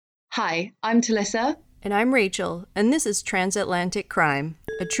Hi, I'm Talissa. And I'm Rachel, and this is Transatlantic Crime,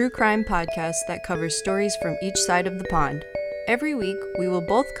 a true crime podcast that covers stories from each side of the pond. Every week, we will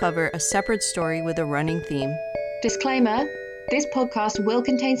both cover a separate story with a running theme. Disclaimer, this podcast will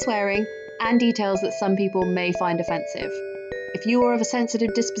contain swearing and details that some people may find offensive. If you are of a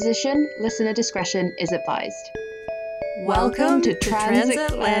sensitive disposition, listener discretion is advised. Welcome to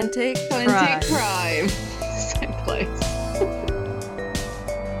Transatlantic Crime. So close.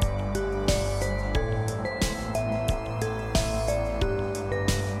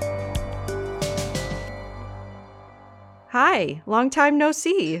 Hi, long time no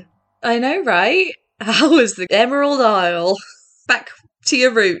see. I know, right? How was the Emerald Isle? Back to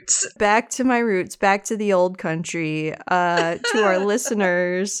your roots. Back to my roots, back to the old country. To our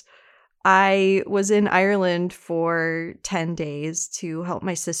listeners, I was in Ireland for 10 days to help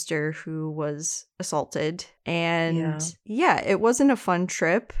my sister who was assaulted. And yeah, it wasn't a fun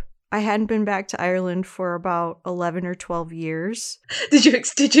trip. I hadn't been back to Ireland for about 11 or 12 years. Did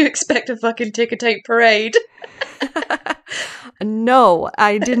you expect a fucking ticker tape parade? No,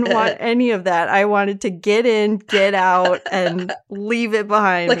 I didn't want any of that. I wanted to get in, get out, and leave it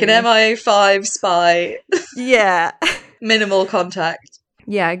behind like me. An MI5 spy. Yeah. Minimal contact.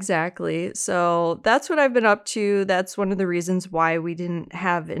 Yeah, exactly. So that's what I've been up to. That's one of the reasons why we didn't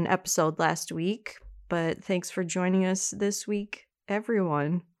have an episode last week. But thanks for joining us this week,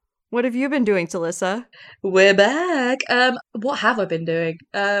 everyone. What have you been doing, Talissa? We're back. What have I been doing?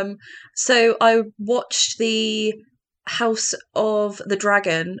 So I watched the House of the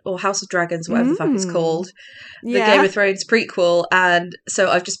Dragon, or House of Dragons, whatever the fuck it's called. The Game of Thrones prequel. And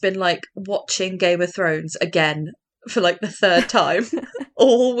so I've just been like watching Game of Thrones again for like the third time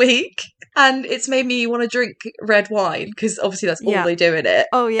all week. And it's made me want to drink red wine, because obviously that's all they do in it.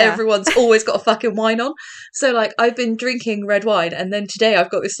 Oh, yeah. Everyone's always got a fucking wine on. So, like, I've been drinking red wine, and then today I've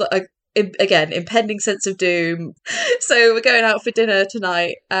got this, like, again, impending sense of doom. So we're going out for dinner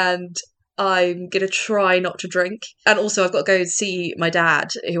tonight, and I'm going to try not to drink. And also I've got to go and see my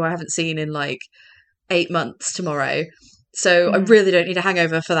dad, who I haven't seen in, like, 8 months tomorrow. So I really don't need a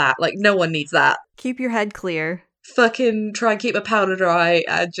hangover for that. Like, no one needs that. Keep your head clear. Fucking try and keep my powder dry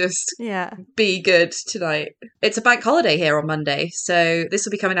and just be good tonight. It's a bank holiday here on Monday, so this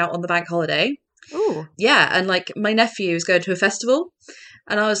will be coming out on the bank holiday. Ooh. Yeah, and like my nephew is going to a festival,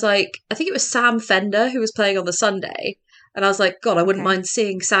 and I was like, I think it was Sam Fender who was playing on the Sunday, and I was like, God, I wouldn't mind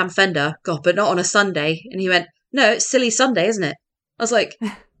seeing Sam Fender, God, but not on a Sunday. And he went, no, it's Silly Sunday, isn't it? I was like,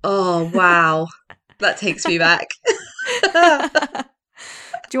 oh wow, that takes me back.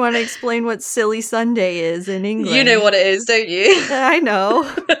 Do you want to explain what Silly Sunday is in England? You know what it is, don't you? I know.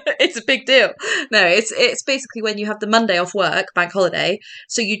 It's a big deal. No, it's basically when you have the Monday off work, bank holiday,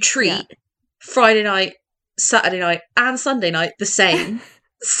 so you treat Friday night, Saturday night, and Sunday night the same.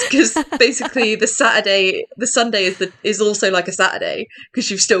 Because basically the Sunday is also like a Saturday, because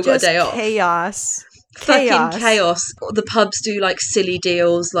you've still got a day off. Chaos. Fucking chaos. The pubs do like silly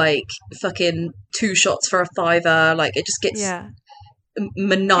deals, like fucking 2 shots for a £5. Like it just gets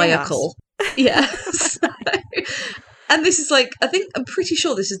maniacal. Yes. And this is like, I'm pretty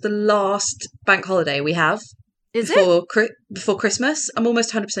sure this is the last bank holiday we have before Christmas. I'm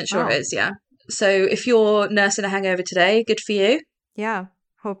almost 100% sure it is, yeah. So if you're nursing a hangover today, good for you. Yeah.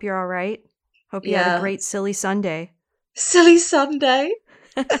 Hope you're all right. Hope you had a great Silly Sunday. Silly Sunday.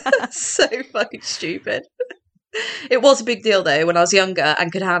 So fucking stupid. It was a big deal though when I was younger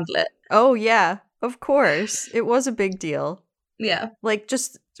and could handle it. Oh yeah, of course. It was a big deal. Yeah. Like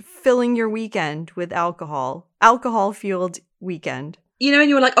just filling your weekend with alcohol. Alcohol-fueled weekend. You know, and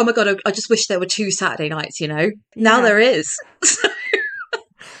you were like, oh my God, I just wish there were 2 Saturday nights, you know? Now there is.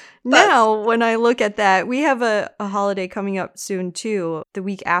 Now, when I look at that, we have a holiday coming up soon too, the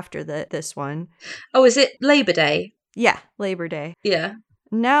week after this one. Oh, is it Labor Day? Yeah, Labor Day. Yeah.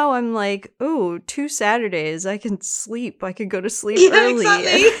 Now I'm like, ooh, 2 Saturdays. I can sleep. I could go to sleep early.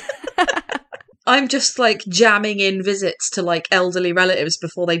 Exactly. I'm just like jamming in visits to like elderly relatives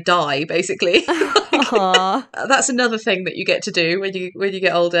before they die, basically. That's another thing that you get to do when you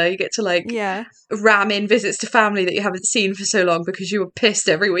get older. You get to like ram in visits to family that you haven't seen for so long because you were pissed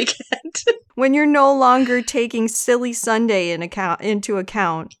every weekend. When you're no longer taking Silly Sunday into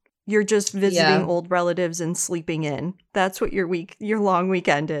account, you're just visiting old relatives and sleeping in. That's what your long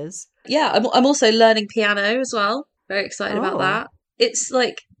weekend is. Yeah, I'm also learning piano as well. Very excited about that. It's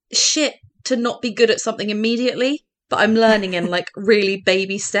like shit to not be good at something immediately, but I'm learning in like really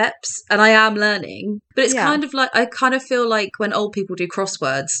baby steps, and I am learning. But it's kind of like, I kind of feel like when old people do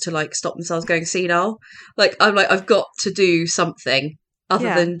crosswords to like stop themselves going senile, like I'm like, I've got to do something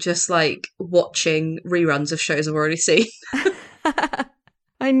other than just like watching reruns of shows I've already seen.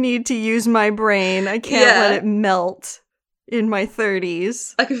 I need to use my brain. I can't let it melt in my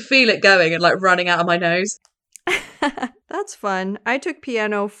 30s. I can feel it going and like running out of my nose. That's fun. I took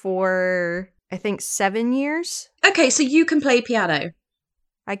piano for, I think, 7 years. Okay, so you can play piano.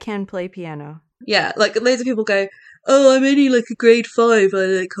 I can play piano. Yeah, like loads of people go, oh, I'm only like a grade 5,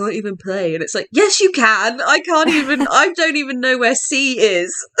 I can't even play. And it's like, yes, you can. I don't even know where C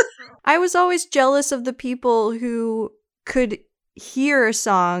is. I was always jealous of the people who could hear a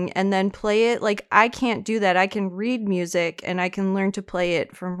song and then play it. Like, I can't do that. I can read music and I can learn to play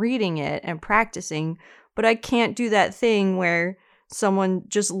it from reading it and practicing, but I can't do that thing where someone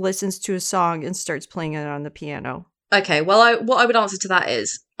just listens to a song and starts playing it on the piano. Okay, well, what I would answer to that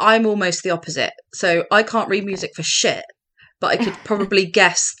is I'm almost the opposite. So I can't read music for shit, but I could probably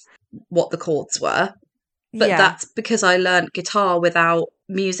guess what the chords were. But that's because I learned guitar without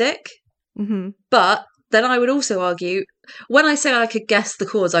music. Mm-hmm. But then I would also argue, when I say I could guess the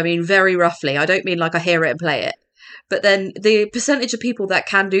chords, I mean very roughly. I don't mean like I hear it and play it. But then the percentage of people that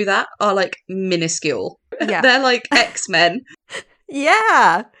can do that are like minuscule. Yeah. They're like X-Men.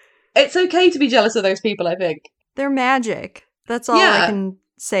 Yeah. It's okay to be jealous of those people, I think. They're magic. That's all I can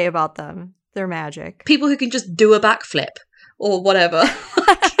say about them. They're magic. People who can just do a backflip or whatever.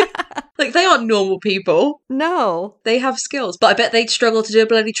 Like, they aren't normal people. No. They have skills. But I bet they'd struggle to do a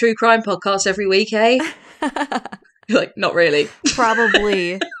bloody true crime podcast every week, eh? You're like, not really.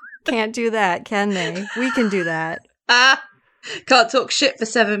 Probably. Can't do that, can they? We can do that. Can't talk shit for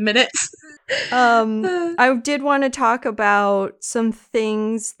 7 minutes. I did want to talk about some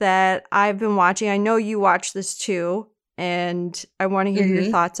things that I've been watching. I know you watch this too, and I want to hear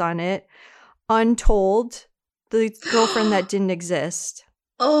your thoughts on it. Untold, the girlfriend that didn't exist.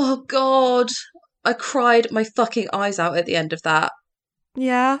 Oh, God. I cried my fucking eyes out at the end of that.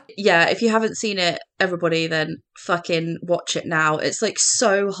 Yeah? Yeah, if you haven't seen it, everybody, then fucking watch it now. It's like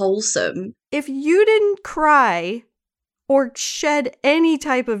so wholesome. If you didn't cry or shed any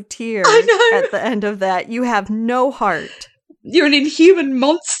type of tear at the end of that, you have no heart. You're an inhuman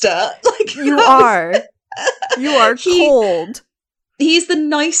monster. Like, you are. You are cold. He's the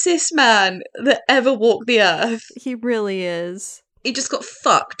nicest man that ever walked the earth. He really is. He just got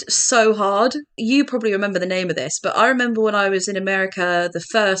fucked so hard. You probably remember the name of this, but I remember when I was in America the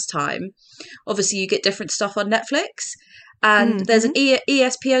first time, obviously you get different stuff on Netflix, and there's an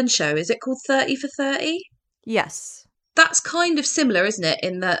ESPN show. Is it called 30 for 30? Yes. That's kind of similar, isn't it?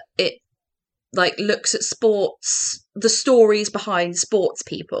 In that it like looks at sports, the stories behind sports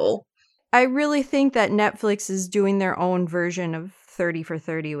people. I really think that Netflix is doing their own version of 30 for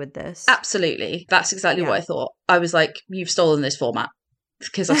 30 with this. Absolutely. That's exactly what I thought. I was like, you've stolen this format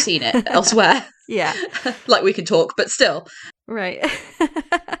because I've seen it elsewhere. Yeah. Like, we can talk, but still. Right.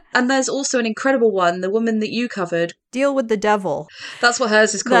 And there's also an incredible one, the woman that you covered. Deal with the Devil. That's what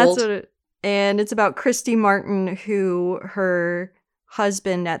hers is called. That's what and it's about Christy Martin, who her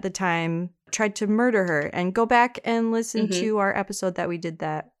husband at the time tried to murder her. And go back and listen to our episode that we did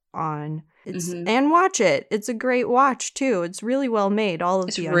that on. And watch it. It's a great watch too. It's really well made. All of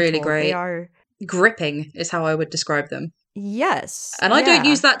it's really Untold. Great. They are gripping, is how I would describe them. Yes, and I don't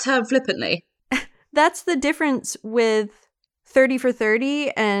use that term flippantly. That's the difference with 30 for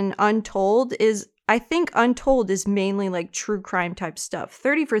 30 and Untold. Is I think Untold is mainly like true crime type stuff.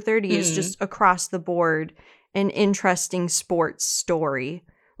 30 for 30 is just across the board an interesting sports story.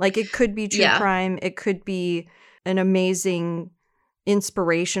 Like, it could be true crime. It could be an amazing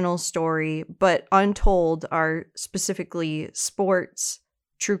inspirational story, but Untold are specifically sports,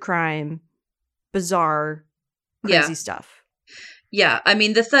 true crime, bizarre, crazy stuff. Yeah, I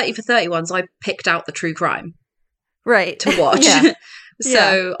mean, the 30 for 30 ones, I picked out the true crime. Right. To watch.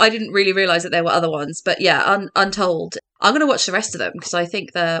 So I didn't really realise that there were other ones. But yeah, Untold. I'm going to watch the rest of them because I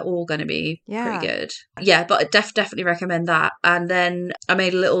think they're all going to be pretty good. Yeah, but I definitely recommend that. And then I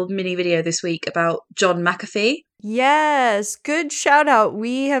made a little mini video this week about John McAfee. Yes, good shout out.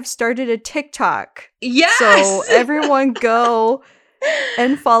 We have started a TikTok. Yes! So everyone go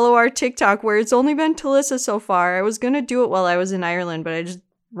and follow our TikTok, where it's only been Talissa so far. I was going to do it while I was in Ireland, but I just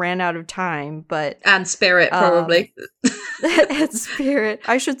ran out of time. And Spirit, probably. And Spirit.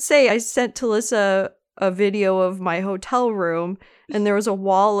 I should say, I sent Talissa a video of my hotel room, and there was a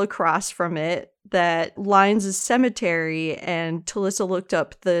wall across from it that lines a cemetery, and Talissa looked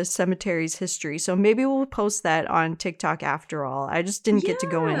up the cemetery's history. So maybe we'll post that on TikTok after all. I just didn't get to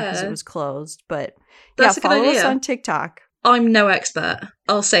go in because it was closed. But follow us on TikTok. I'm no expert.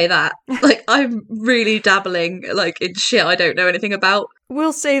 I'll say that. Like, I'm really dabbling, like, in shit I don't know anything about.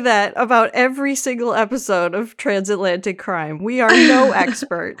 We'll say that about every single episode of Transatlantic Crime. We are no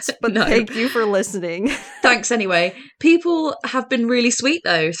experts, but No. thank you for listening. Thanks anyway. People have been really sweet,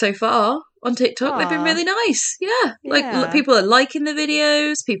 though, so far on TikTok. They've been Aw. really nice. Yeah. Like, Yeah. people are liking the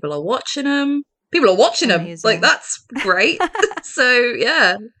videos. People are watching them. People are watching them. Amazing. Like, that's great. So,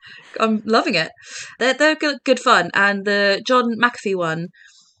 yeah. I'm loving it. They're good fun. And the John McAfee one,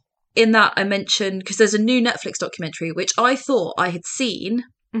 in that I mentioned, because there's a new Netflix documentary, which I thought I had seen,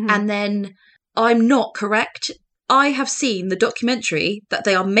 Mhm. and then I'm not correct. I have seen the documentary that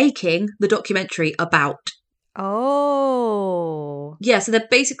they are making the documentary about. Oh. Yeah, so they're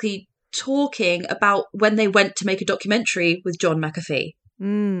basically talking about when they went to make a documentary with John McAfee.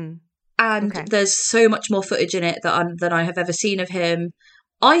 Mm. And Okay. there's so much more footage in it than I have ever seen of him.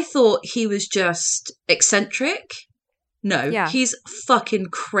 I thought he was just eccentric. No, Yeah. he's fucking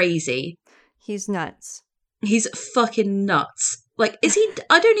crazy. He's nuts. He's fucking nuts. Like, is he?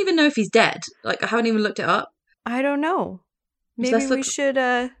 I don't even know if he's dead. Like, I haven't even looked it up. I don't know. Maybe let's we look- should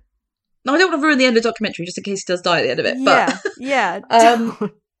No, I don't want to ruin the end of the documentary just in case he does die at the end of it. Yeah. But Yeah.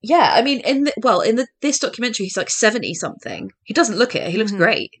 Um, yeah, I mean, in this documentary, he's like 70 something. He doesn't look it. He looks Mhm.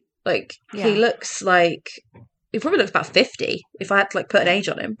 great. Like, Yeah. he looks like he probably looks about 50 if I had to like put an age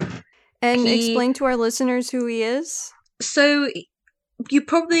on him. And he- explain to our listeners who he is. So you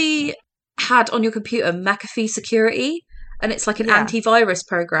probably had on your computer McAfee Security, and it's like an Yeah. antivirus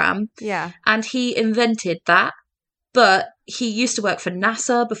program, Yeah. and he invented that. But he used to work for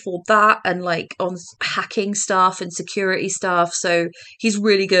NASA before that, and like on hacking stuff and security stuff. So he's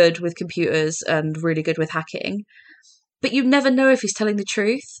really good with computers and really good with hacking. But you never know if he's telling the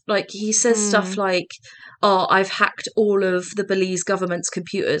truth. Like, he says stuff like, "Oh, I've hacked all of the Belize government's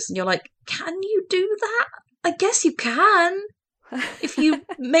computers," and you're like, "Can you do that? I guess you can. If you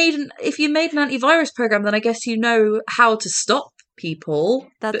made an antivirus program, then I guess you know how to stop people."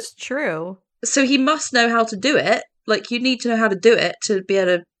 That's true. So he must know how to do it. Like, you need to know how to do it to be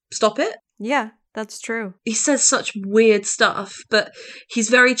able to stop it. Yeah, that's true. He says such weird stuff, but he's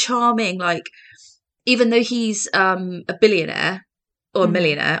very charming. Like, even though he's a billionaire or a Mhm.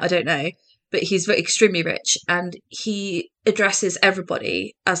 millionaire, I don't know, but he's extremely rich, and he addresses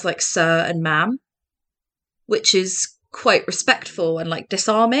everybody as like sir and ma'am, which is quite respectful and like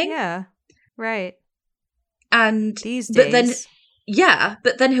disarming. Yeah. Right. And These days.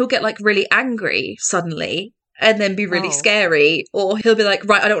 but then he'll get like really angry suddenly and then be really Oh. scary, or he'll be like,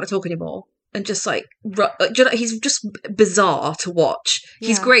 right, I don't want to talk anymore, and just like he's just bizarre to watch.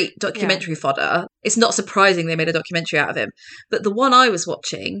 He's Yeah. great documentary fodder. It's not surprising they made a documentary out of him. But the one I was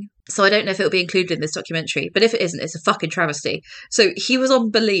watching, so I don't know if it'll be included in this documentary, but if it isn't, it's a fucking travesty. So he was on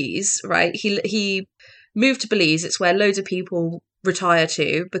Belize, right? He moved to Belize. It's where loads of people retire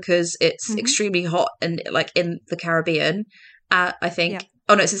to because it's Mhm. extremely hot and like in the Caribbean. I think. Yeah.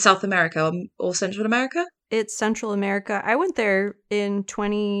 Oh no, it's in South America or Central America. It's Central America. I went there in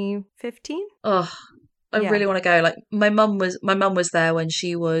 2015. Oh, I Yeah. really want to go. Like, my mum was there when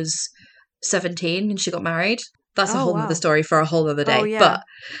she was 17 and she got married. That's a Oh, whole wow. other story for a whole other day. Oh, yeah. But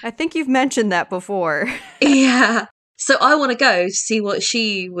I think you've mentioned that before. yeah. So I want to go see what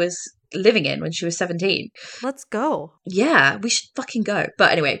she was living in when she was 17. Let's go. Yeah, we should fucking go.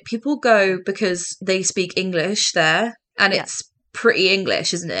 But anyway, people go because they speak English there, and Yeah. it's pretty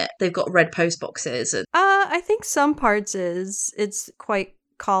English, isn't it? They've got red post boxes and I think some parts it's quite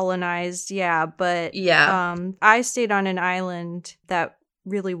colonized, yeah, but yeah. I stayed on an island that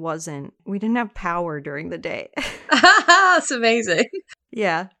really wasn't. We didn't have power during the day. That's amazing.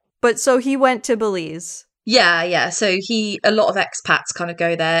 Yeah. But so he went to Belize. Yeah. So a lot of expats kind of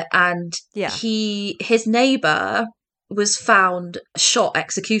go there, and Yeah. his neighbour was found shot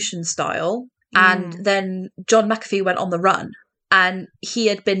execution style, and then John McAfee went on the run, and he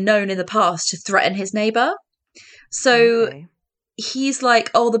had been known in the past to threaten his neighbour. So Okay. he's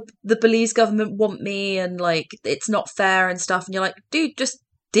like, "Oh, the Belize government want me, and like it's not fair and stuff," and you're like, "Dude, just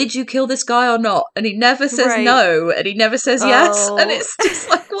did you kill this guy or not?" And he never says Right. no, and he never says yes, Oh. and it's just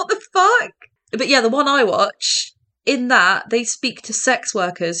like, what the fuck? But yeah, the one I watch, in that they speak to sex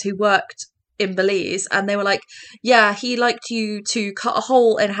workers who worked in Belize, and they were like, "Yeah, he liked you to cut a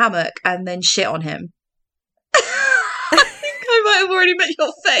hole in a hammock and then shit on him." I think I might have already met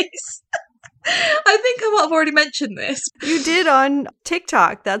your face. I think I might have already mentioned this. You did on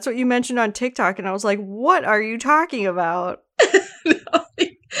TikTok. That's what you mentioned on TikTok. And I was like, what are you talking about?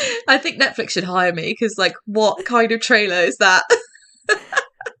 I think Netflix should hire me because, like, what kind of trailer is that?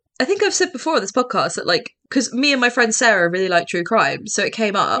 I think I've said before on this podcast that, like, because me and my friend Sarah really like true crime, so it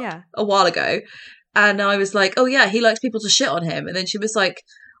came up Yeah. a while ago, And I was like, oh yeah, he likes people to shit on him. And then she was like,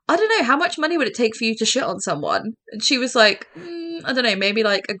 I don't know, how much money would it take for you to shit on someone? And she was like, I don't know, maybe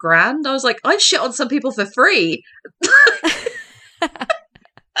like $1,000. I was like, I'd shit on some people for free.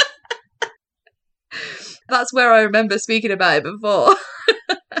 That's where I remember speaking about it before.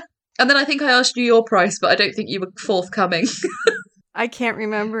 And then I think I asked you your price, but I don't think you were forthcoming. I can't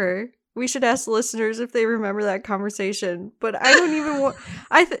remember. We should ask listeners if they remember that conversation. But I don't even want...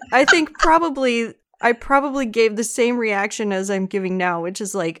 I think I probably gave the same reaction as I'm giving now, which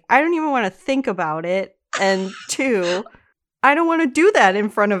is like, I don't even want to think about it. And 2, I don't want to do that in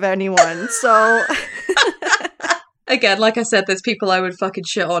front of anyone. So... Again, like I said, there's people I would fucking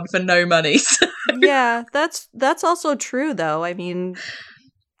shit on for no money. So. Yeah, that's also true, though. I mean,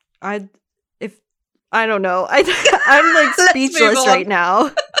 I don't know. I'm like speechless right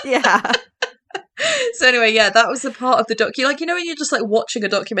now. Yeah. So anyway, yeah, that was the part of the doc. Like, you know, when you're just like watching a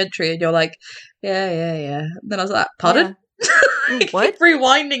documentary and you're like, yeah. And then I was like, pardon? Yeah. What? Keep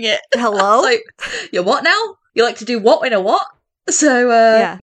rewinding it. Hello? Like, you're what now? You like to do what in a what? So,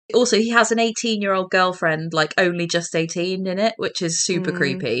 yeah. Also, he has an 18-year-old girlfriend, like only just 18 in it, which is super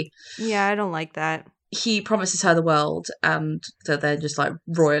creepy. Yeah, I don't like that. He promises her the world, and so then just like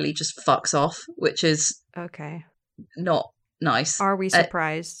royally just fucks off, which is okay, not nice. Are we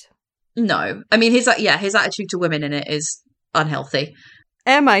surprised? No, I mean his attitude to women in it is unhealthy.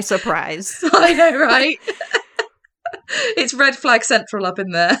 Am I surprised? I know, right? It's red flag central up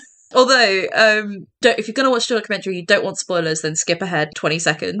in there. Although, if you're going to watch the documentary, you don't want spoilers, then skip ahead 20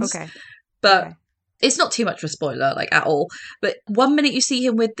 seconds. Okay. But it's not too much of a spoiler, like, at all. But one minute you see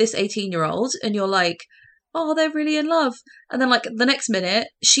him with this 18-year-old, and you're like, oh, they're really in love. And then, like, the next minute,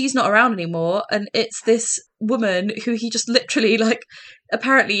 she's not around anymore, and it's this woman who he just literally, like,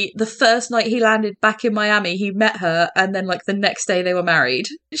 apparently the first night he landed back in Miami, he met her, and then, like, the next day they were married.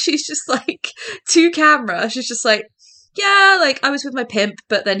 She's just, like, to camera, she's just like, yeah, like, I was with my pimp,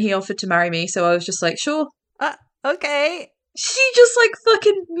 but then he offered to marry me, so I was just like, sure. Okay. She just, like,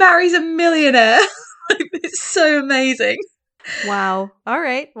 fucking marries a millionaire. Like, it's so amazing. Wow. All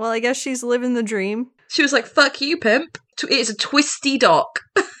right. Well, I guess she's living the dream. She was like, fuck you, pimp. It's a twisty doc.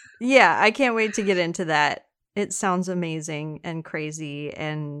 Yeah, I can't wait to get into that. It sounds amazing and crazy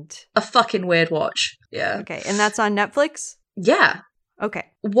and... a fucking weird watch. Yeah. Okay, and that's on Netflix? Yeah.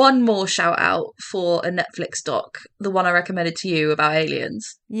 Okay. One more shout out for a Netflix doc, the one I recommended to you about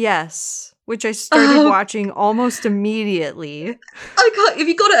aliens. Yes, which I started watching almost immediately. I can't. Have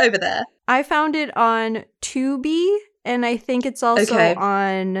you got it over there? I found it on Tubi, and I think it's also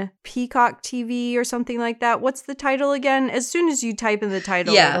on Peacock TV or something like that. What's the title again? As soon as you type in the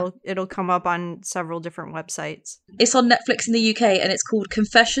title, it'll come up on several different websites. It's on Netflix in the UK, and it's called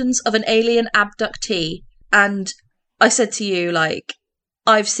Confessions of an Alien Abductee. And I said to you, like,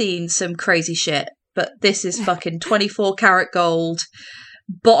 I've seen some crazy shit, but this is fucking 24 karat gold,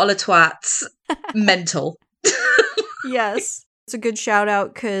 bottle of twats, mental. Yes. It's a good shout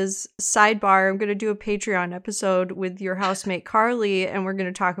out because, sidebar, I'm going to do a Patreon episode with your housemate Carly, and we're going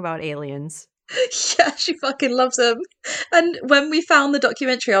to talk about aliens. Yeah, she fucking loves them. And when we found the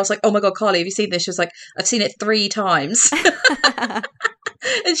documentary, I was like, oh my God, Carly, have you seen this? She was like, I've seen it 3 times.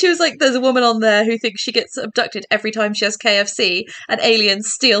 And she was like, there's a woman on there who thinks she gets abducted every time she has KFC and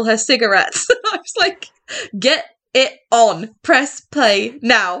aliens steal her cigarettes. I was like, get it on. Press play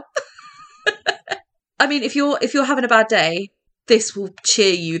now. I mean, if you're having a bad day, this will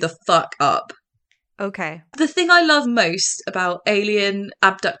cheer you the fuck up. Okay. The thing I love most about alien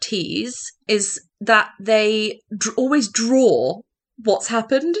abductees is that they always draw what's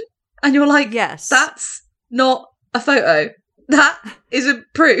happened. And you're like, yes, that's not a photo. That isn't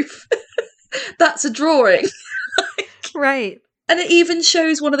proof. That's a drawing. Right. And it even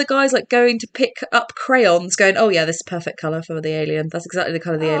shows one of the guys like going to pick up crayons going, oh yeah, this is perfect colour for the alien. That's exactly the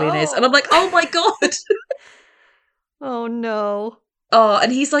colour the alien is. And I'm like, oh my God. Oh no. Oh,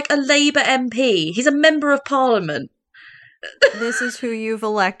 and he's like a Labour MP. He's a member of Parliament. This is who you've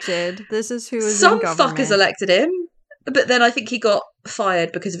elected. This is who is Some in government. fuckers elected him. But then I think he got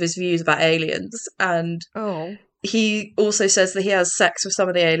fired because of his views about aliens. And he also says that he has sex with some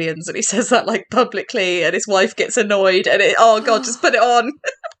of the aliens, and he says that like publicly, and his wife gets annoyed, and oh God, just put it on.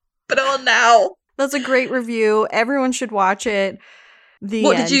 Put it on now. That's a great review. Everyone should watch it.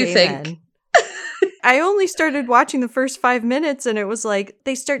 What did you think? I only started watching the first 5 minutes, and it was like,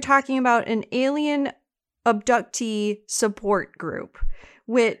 they start talking about an alien abductee support group,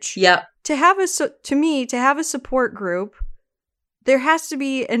 which to have a support group, there has to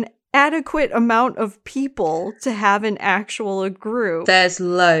be an adequate amount of people to have an actual group. There's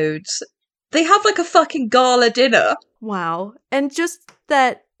loads. They have like a fucking gala dinner. Wow. And just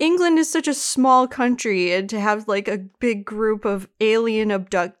that England is such a small country, and to have like a big group of alien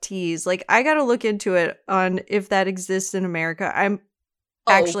abductees, like I gotta look into it on if that exists in America. I'm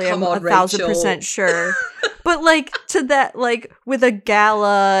 1,000% sure. But like to that, like with a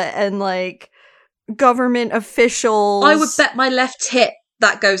gala and like government officials, I would bet my left hip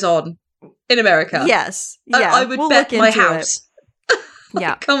that goes on in America. Yes, yeah, I would bet my house.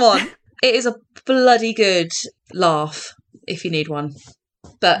 Yeah, come on. It is a bloody good laugh if you need one,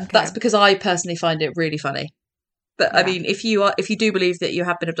 but that's because I personally find it really funny. But I mean, if you do believe that you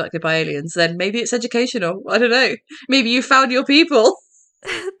have been abducted by aliens, then maybe it's educational. I don't know. Maybe you found your people.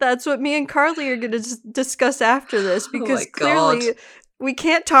 That's what me and Carly are going to discuss after this, because clearly we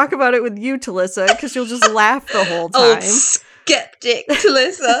can't talk about it with you, Talissa, because you'll just laugh the whole time. Old skeptic,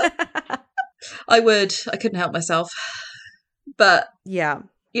 Talissa. I couldn't help myself. But, yeah,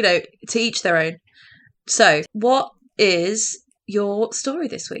 you know, to each their own. So, what is your story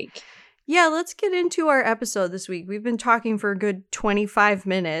this week? Yeah, let's get into our episode this week. We've been talking for a good 25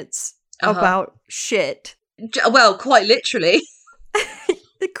 minutes about shit. Well, quite literally.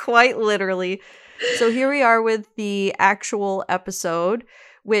 Quite literally. So here we are with the actual episode,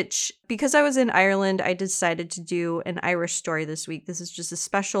 which, because I was in Ireland, I decided to do an Irish story this week. This is just a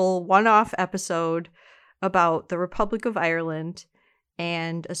special one-off episode about the Republic of Ireland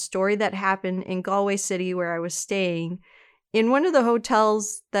and a story that happened in Galway City where I was staying. In one of the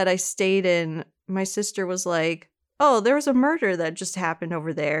hotels that I stayed in, my sister was like, oh, there was a murder that just happened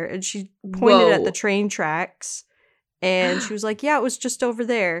over there. And she pointed at the train tracks. And she was like, yeah, it was just over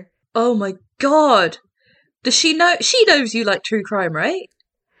there. Oh my God. Does she know? She knows you like true crime, right?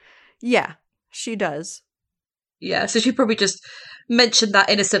 Yeah, she does. Yeah, so she probably just mentioned that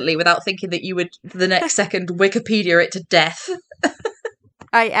innocently without thinking that you would, the next second, Wikipedia it to death.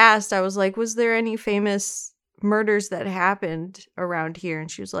 I asked, I was like, was there any famous murders that happened around here? And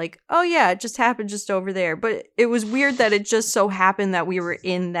she was like, oh yeah, it just happened just over there. But it was weird that it just so happened that we were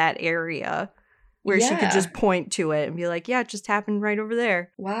in that area where she could just point to it and be like, yeah, it just happened right over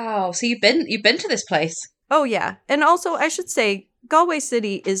there. Wow. So you've been to this place? Oh yeah. And also I should say Galway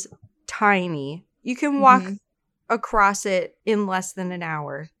City is tiny. You can walk across it in less than an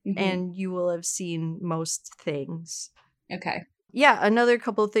hour and you will have seen most things. Okay. Yeah, another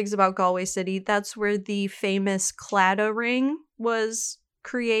couple of things about Galway City. That's where the famous Claddagh ring was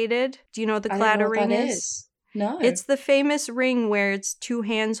created. Do you know what the Claddagh ring is? No. It's the famous ring where it's two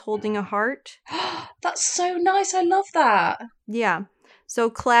hands holding a heart. That's so nice. I love that. Yeah. So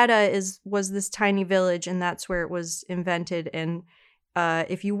Claddagh was this tiny village, and that's where it was invented. And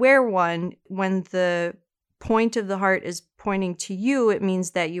if you wear one, when the point of the heart is pointing to you, it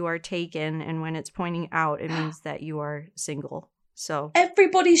means that you are taken. And when it's pointing out, it means that you are single. So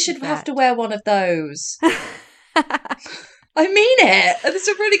everybody should have to wear one of those. I mean it. It's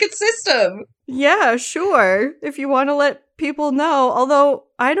a really good system. Yeah, sure. If you want to let people know. Although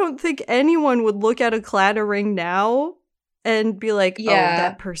I don't think anyone would look at a Claddagh ring now and be like, oh,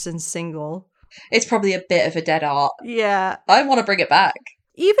 that person's single. It's probably a bit of a dead art. Yeah. I want to bring it back.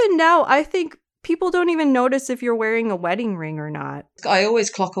 Even now, I think people don't even notice if you're wearing a wedding ring or not. I always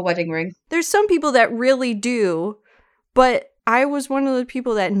clock a wedding ring. There's some people that really do, but I was one of the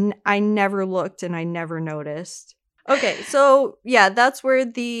people that I never looked and I never noticed. Okay, so yeah, that's where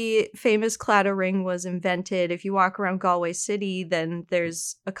the famous Claddagh ring was invented. If you walk around Galway City, then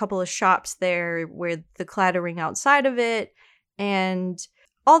there's a couple of shops there where the Claddagh ring outside of it. And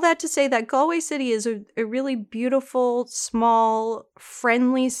all that to say that Galway City is a really beautiful, small,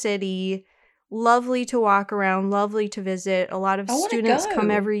 friendly city. Lovely to walk around, lovely to visit. A lot of students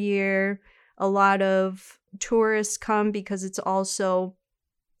come every year. A lot of tourists come because it's also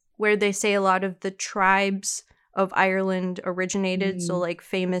where they say a lot of the tribes of Ireland originated. So like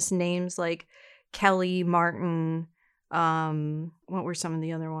famous names like Kelly, Martin, what were some of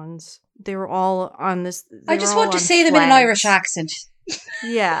the other ones? They were all on this. I just want to say them in an Irish accent.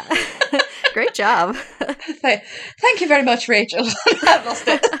 Yeah. Great job. Thank you very much, Rachel. I've lost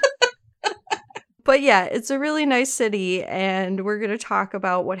it. But yeah, it's a really nice city, and we're going to talk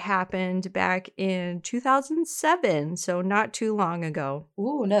about what happened back in 2007, so not too long ago.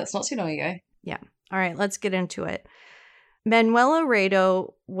 Ooh, no, it's not too long ago. Yeah. All right, let's get into it. Manuela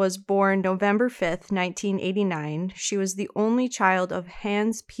Rado was born November 5th, 1989. She was the only child of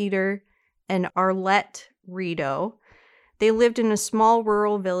Hans Peter and Arlette Rado. They lived in a small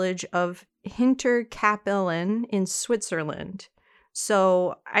rural village of Hinterkappelen in Switzerland.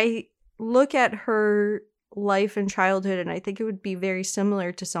 So I look at her life and childhood, and I think it would be very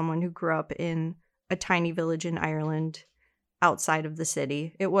similar to someone who grew up in a tiny village in Ireland. outside of the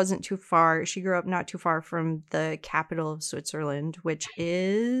city. It wasn't too far. She grew up not too far from the capital of Switzerland, which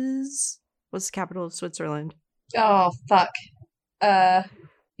is... What's the capital of Switzerland? Oh, fuck.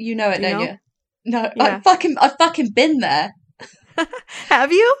 You know it, Do you don't know? you? No, Yeah. I've fucking been there.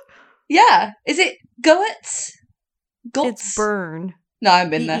 Have you? Yeah. Is it Goetz? It's Bern. No, I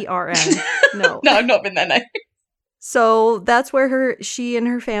haven't been there. B-E-R-N. No. No, I've not been there, no. So that's where she and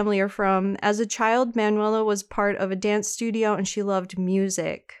her family are from. As a child, Manuela was part of a dance studio and she loved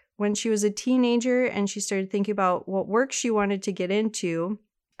music. When she was a teenager and she started thinking about what work she wanted to get into,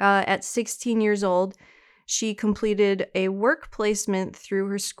 at 16 years old, she completed a work placement through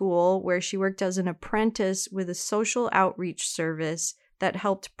her school where she worked as an apprentice with a social outreach service that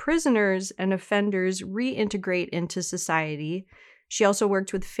helped prisoners and offenders reintegrate into society. She also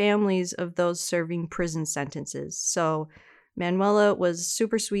worked with families of those serving prison sentences. So Manuela was a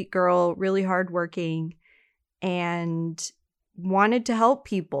super sweet girl, really hardworking, and wanted to help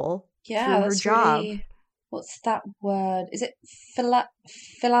people through her job. Really, what's that word? Is it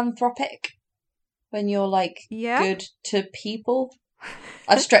philanthropic? When you're like good to people?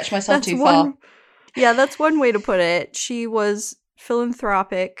 I've stretched myself too far. Yeah, that's one way to put it. She was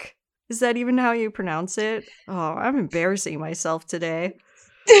philanthropic. Is that even how you pronounce it? Oh, I'm embarrassing myself today.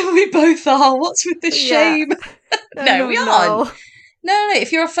 We both are. What's with the shame? No, we aren't. No.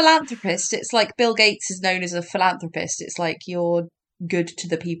 If you're a philanthropist, it's like Bill Gates is known as a philanthropist. It's like you're good to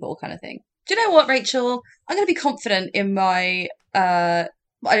the people kind of thing. Do you know what, Rachel? I'm going to be confident in my...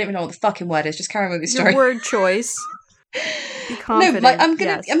 I don't even know what the fucking word is. Just carry on with your story. Your word choice. Be confident. No, like, I'm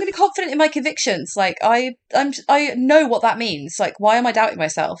gonna be confident in my convictions. Like I know what that means. Like, why am I doubting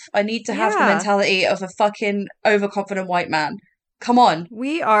myself? I need to have the mentality of a fucking overconfident white man. Come on.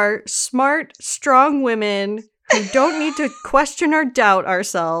 We are smart, strong women who don't need to question or doubt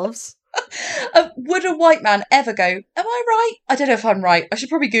ourselves. Would a white man ever go, am I right? I don't know if I'm right. I should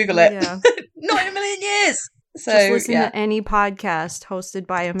probably Google it. Yeah. Not in a million years. So, just listen to any podcast hosted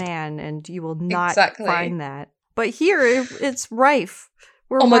by a man and you will not find that. But here, it's rife.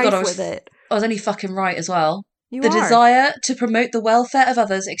 We're rife with it. I was only fucking right as well. The desire to promote the welfare of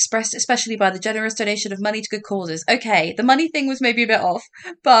others, expressed especially by the generous donation of money to good causes. Okay, the money thing was maybe a bit off,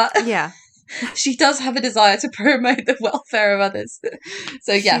 but yeah, she does have a desire to promote the welfare of others.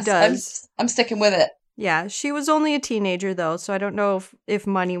 So yes, I'm sticking with it. Yeah, she was only a teenager though, so I don't know if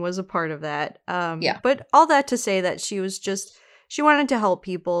money was a part of that. But all that to say that she wanted to help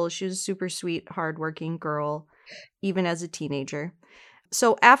people. She was a super sweet, hardworking girl, even as a teenager.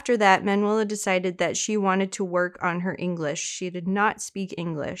 So after that, Manuela decided that she wanted to work on her English. She did not speak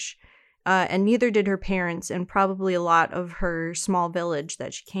English, and neither did her parents, and probably a lot of her small village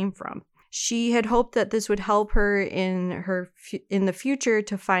that she came from. She had hoped that this would help her in the future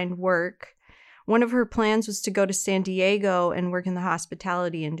to find work. One of her plans was to go to San Diego and work in the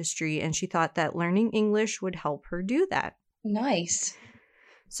hospitality industry, and she thought that learning English would help her do that. Nice.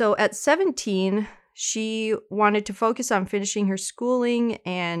 So at 17, she wanted to focus on finishing her schooling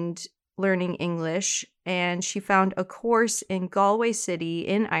and learning English, and she found a course in Galway City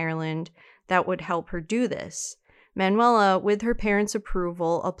in Ireland that would help her do this. Manuela, with her parents'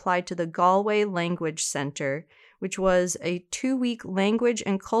 approval, applied to the Galway Language Center, which was a 2-week language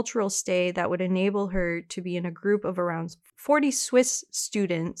and cultural stay that would enable her to be in a group of around 40 Swiss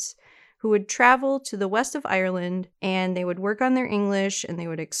students who would travel to the west of Ireland, and they would work on their English, and they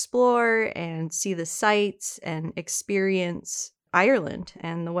would explore and see the sights and experience Ireland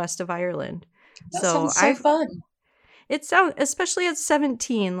and the west of Ireland. That sounds so fun. It sounds, especially at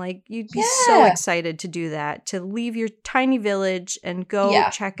 17, like you'd be so excited to do that, to leave your tiny village and go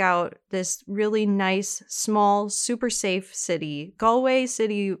check out this really nice, small, super safe city. Galway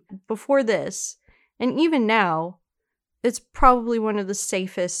City, before this, and even now, it's probably one of the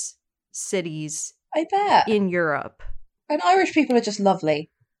safest cities, I bet, in Europe. And Irish people are just lovely.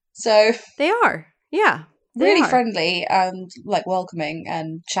 So they are, yeah. Really friendly and like welcoming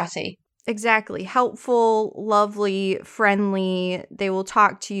and chatty. Exactly. Helpful, lovely, friendly. They will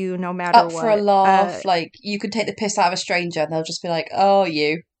talk to you no matter what. Up for a laugh. Like, you could take the piss out of a stranger and they'll just be like, oh,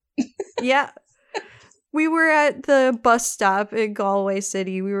 you. Yeah. We were at the bus stop in Galway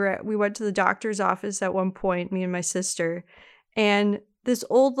City. We went to the doctor's office at one point, me and my sister. And this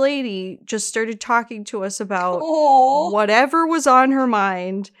old lady just started talking to us about whatever was on her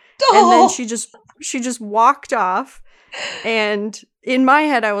mind. And then she just walked off. And in my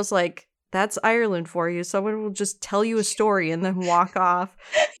head, I was like, that's Ireland for you. Someone will just tell you a story and then walk off.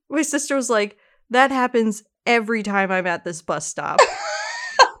 My sister was like, that happens every time I'm at this bus stop.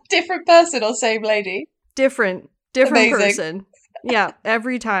 Different person or same lady? Different Amazing. Person. Yeah,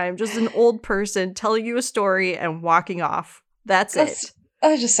 every time. Just an old person telling you a story and walking off. That's it.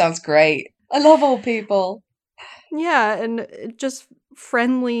 That just sounds great. I love old people. Yeah, and just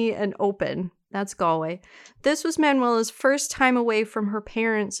friendly and open. That's Galway. This was Manuela's first time away from her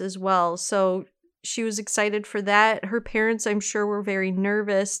parents as well, so she was excited for that. Her parents, I'm sure, were very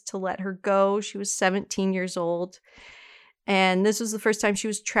nervous to let her go. She was 17 years old, and this was the first time she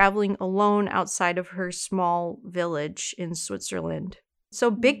was traveling alone outside of her small village in Switzerland. So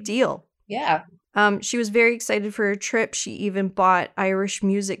big deal. Yeah. She was very excited for her trip. She even bought Irish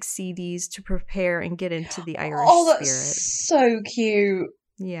music CDs to prepare and get into the Irish that's spirit. So cute.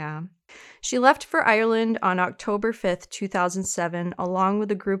 Yeah. She left for Ireland on October 5th, 2007, along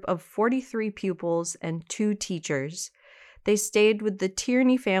with a group of 43 pupils and 2 teachers. They stayed with the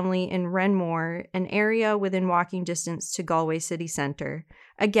Tierney family in Renmore, an area within walking distance to Galway city centre.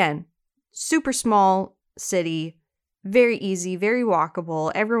 Again, super small city, very easy, very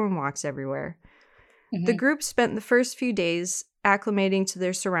walkable. Everyone walks everywhere. Mm-hmm. The group spent the first few days acclimating to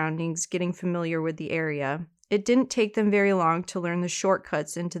their surroundings, getting familiar with the area. It didn't take them very long to learn the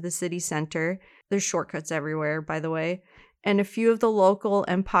shortcuts into the city center. There's shortcuts everywhere, by the way, and a few of the local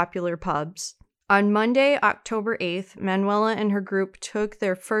and popular pubs. On Monday, October 8th, Manuela and her group took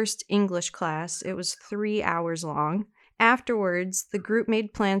their first English class. It was 3 hours long. Afterwards, the group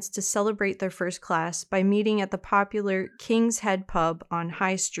made plans to celebrate their first class by meeting at the popular King's Head pub on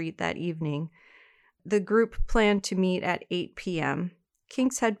High Street that evening. The group planned to meet at 8 p.m.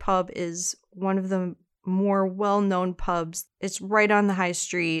 King's Head pub is one of the more well-known pubs. It's right on the high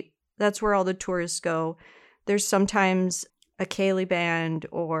street. That's where all the tourists go. There's sometimes a ceilidh band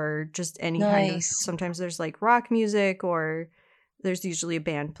or just any kind of, sometimes there's like rock music, or there's usually a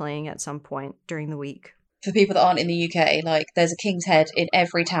band playing at some point during the week. For people that aren't in the UK, like, there's a King's Head in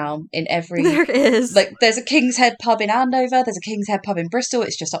every town, in every... There is. Like, there's a King's Head pub in Andover, there's a King's Head pub in Bristol,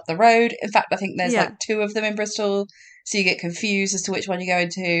 it's just up the road. In fact, I think there's, like, 2 of them in Bristol, so you get confused as to which one you're going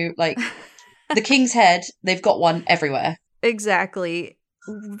to. Like, the King's Head, they've got one everywhere. Exactly.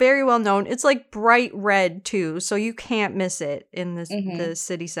 Very well known. It's, like, bright red, too, so you can't miss it in the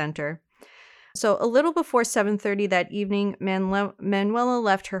city center. So, a little before 7:30 that evening, Manuela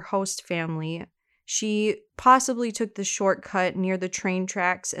left her host family. She possibly took the shortcut near the train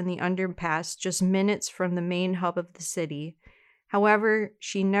tracks and the underpass, just minutes from the main hub of the city. However,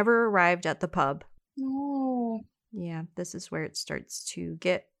 she never arrived at the pub. Oh. Yeah, this is where it starts to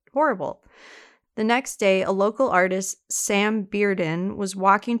get horrible. The next day, a local artist, Sam Bearden, was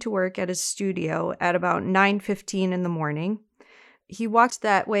walking to work at his studio at about 9:15 in the morning. He walked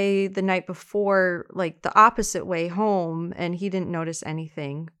that way the night before, like the opposite way home, and he didn't notice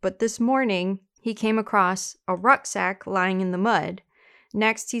anything. But this morning, he came across a rucksack lying in the mud.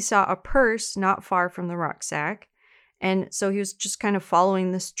 Next, he saw a purse not far from the rucksack. And so he was just kind of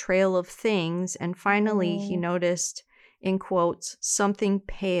following this trail of things. And finally, he noticed, in quotes, something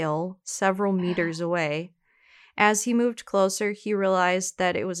pale several meters away. As he moved closer, he realized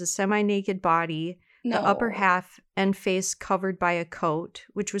that it was a semi-naked body, the upper half and face covered by a coat,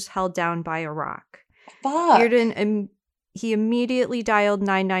 which was held down by a rock. Fuck. Bearden, he immediately dialed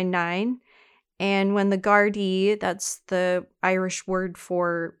 999. And when the Gardaí, that's the Irish word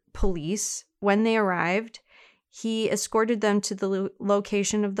for police, when they arrived, he escorted them to the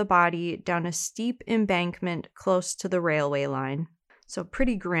location of the body down a steep embankment close to the railway line. So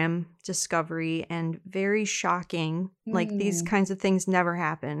pretty grim discovery and very shocking. Like, these kinds of things never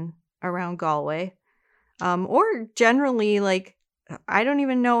happen around Galway. Or generally, like, I don't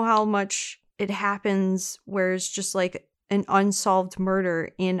even know how much it happens where it's just like an unsolved murder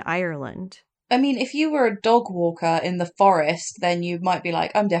in Ireland. I mean, if you were a dog walker in the forest, then you might be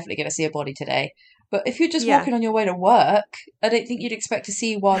like, I'm definitely going to see a body today. But if you're just walking on your way to work, I don't think you'd expect to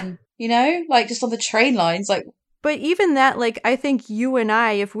see one, you know, like just on the train lines. Like, but even that, like, I think you and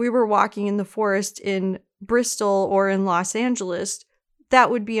I, if we were walking in the forest in Bristol or in Los Angeles, that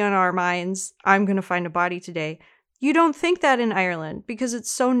would be on our minds. I'm going to find a body today. You don't think that in Ireland because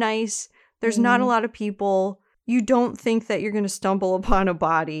it's so nice. There's not a lot of people. You don't think that you're going to stumble upon a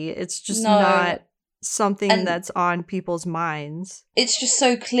body. It's just not something that's on people's minds. It's just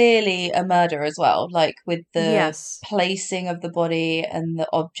so clearly a murder as well, like with the placing of the body and the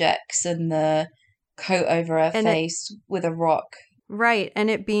objects and the coat over her face with a rock. Right, and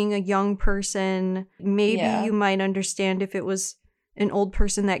it being a young person, maybe you might understand if it was an old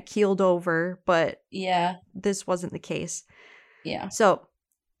person that keeled over, but this wasn't the case. Yeah. So,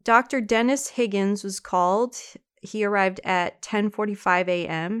 Dr. Dennis Higgins was called. He arrived at 10:45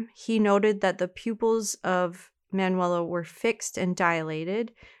 a.m. He noted that the pupils of Manuela were fixed and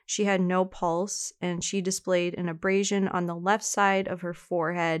dilated. She had no pulse, and she displayed an abrasion on the left side of her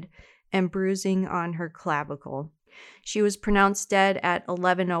forehead and bruising on her clavicle. She was pronounced dead at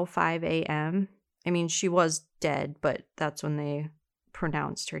 11:05 a.m. I mean, she was dead, but that's when they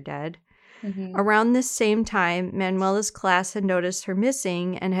pronounced her dead. Mm-hmm. Around this same time, Manuela's class had noticed her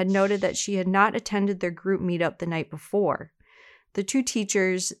missing and had noted that she had not attended their group meetup the night before. The two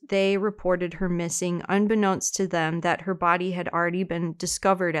teachers, they reported her missing, unbeknownst to them that her body had already been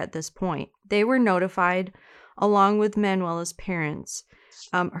discovered at this point. They were notified, along with Manuela's parents.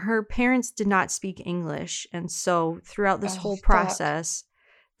 Her parents did not speak English, and so throughout this whole process,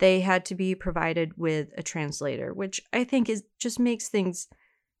 they had to be provided with a translator, which I think just makes things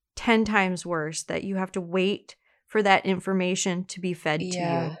 10 times worse, that you have to wait for that information to be fed to you.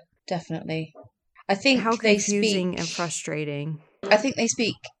 Yeah, definitely. I think How they confusing speak, and frustrating. I think they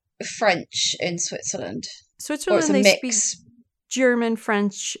speak French in Switzerland. Switzerland, or it's a they mix. speak German,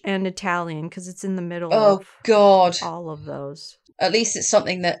 French, and Italian because it's in the middle Oh, of God. all of those. At least it's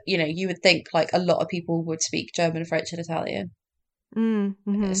something that, you would think like a lot of people would speak German, French, and Italian.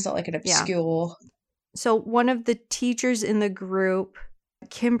 Mm-hmm. It's not like an obscure... So one of the teachers in the group,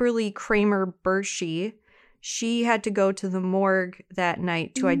 Kimberly Kramer Bershey, she had to go to the morgue that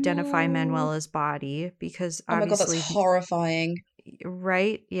night to identify Manuela's body because obviously... Oh my God, that's horrifying.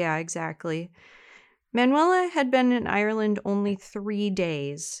 Right? Yeah, exactly. Manuela had been in Ireland only 3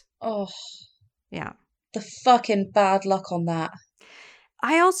 days. Oh. Yeah. The fucking bad luck on that.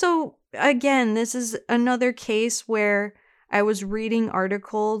 I also, again, this is another case where I was reading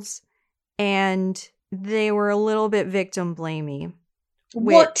articles and they were a little bit victim blamey.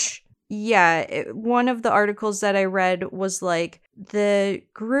 What? Yeah, one of the articles that I read was like the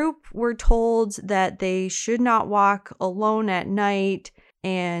group were told that they should not walk alone at night,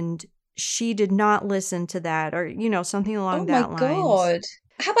 and she did not listen to that, or something along that lines. Oh my God.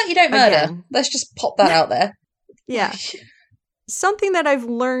 How about you don't murder? Again. Let's just pop that out there. Yeah. Something that I've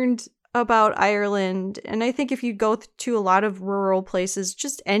learned about Ireland, and I think if you go to a lot of rural places,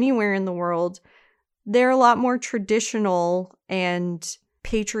 just anywhere in the world, they're a lot more traditional and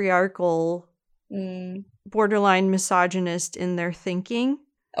patriarchal, borderline misogynist in their thinking.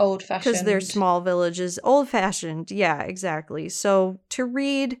 Old-fashioned. Because they're small villages. Old-fashioned, yeah, exactly. So to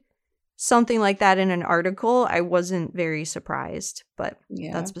read something like that in an article, I wasn't very surprised, but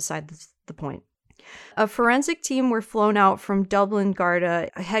that's beside the point. A forensic team were flown out from Dublin Garda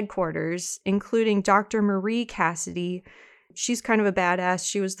headquarters, including Dr. Marie Cassidy. She's kind of a badass.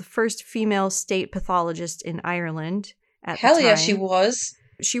 She was the first female state pathologist in Ireland at the time. Hell yeah, she was.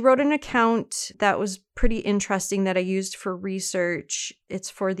 She wrote an account that was pretty interesting that I used for research. It's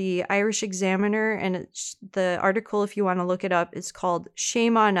for the Irish Examiner, and the article, if you want to look it up, is called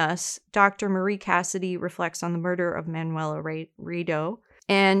 "Shame on Us. Dr. Marie Cassidy reflects on the murder of Manuela Redo."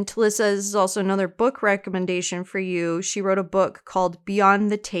 And Talissa, this is also another book recommendation for you. She wrote a book called Beyond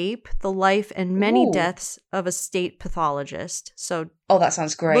the Tape, The Life and Many Deaths of a State Pathologist. So that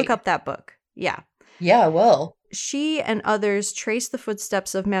sounds great. Look up that book. Yeah. Yeah, I will. She and others traced the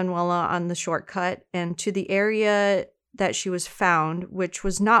footsteps of Manuela on the shortcut and to the area that she was found, which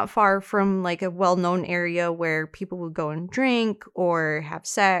was not far from like a well-known area where people would go and drink or have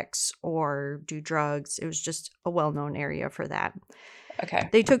sex or do drugs. It was just a well-known area for that. Okay.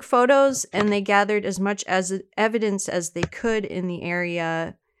 They took photos and they gathered as much as evidence as they could in the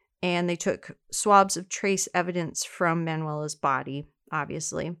area, and they took swabs of trace evidence from Manuela's body,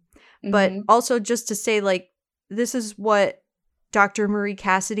 obviously. But also just to say, like, this is what Dr. Marie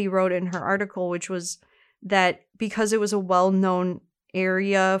Cassidy wrote in her article, which was that because it was a well-known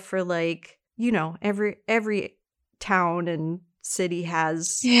area for, like, every town and city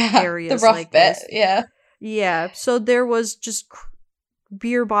has areas the rough like bit, this. yeah. Yeah, so there was just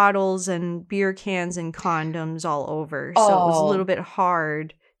beer bottles and beer cans and condoms all over. So it was a little bit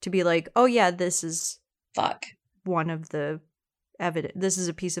hard to be like, oh yeah, this is one of the evidence. This is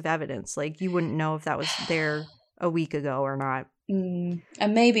a piece of evidence. Like, you wouldn't know if that was there a week ago or not. And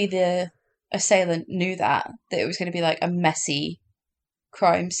maybe the assailant knew that it was going to be like a messy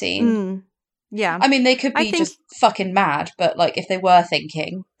crime scene. Yeah. I mean, they could be just fucking mad, but like if they were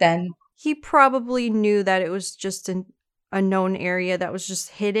thinking, then he probably knew that it was just a known area that was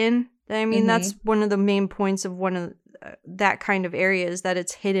just hidden. I mean, that's one of the main points of one of that kind of area, is that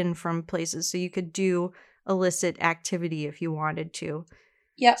it's hidden from places, so you could do illicit activity if you wanted to.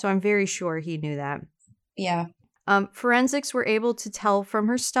 Yeah. So I'm very sure he knew that. Yeah. Forensics were able to tell from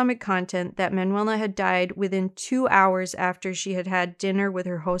her stomach content that Manuela had died within 2 hours after she had had dinner with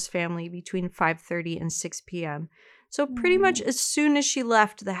her host family between 5:30 and 6 p.m. So pretty much as soon as she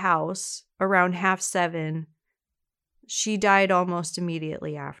left the house, around 6:30, she died almost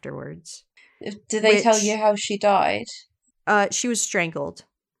immediately afterwards. Did they tell you how she died? She was strangled.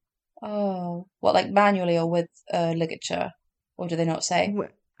 Oh, what, like manually or with ligature? Or do they not say?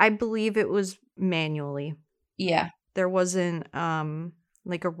 I believe it was manually. Yeah. There wasn't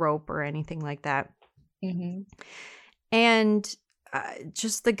like a rope or anything like that. Mm-hmm. And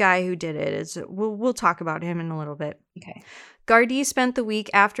just the guy who did it is we'll talk about him in a little bit. Okay. Gardaí spent the week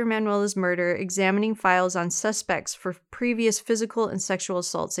after Manuela's murder examining files on suspects for previous physical and sexual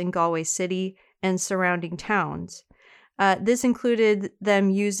assaults in Galway City and surrounding towns. This included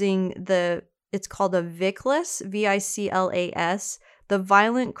them using it's called a VICLAS, VICLAS, the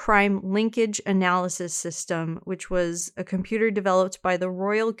Violent Crime Linkage Analysis System, which was a computer developed by the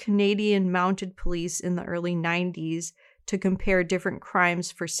Royal Canadian Mounted Police in the early 90s to compare different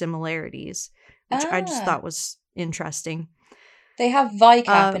crimes for similarities, which I just thought was interesting. They have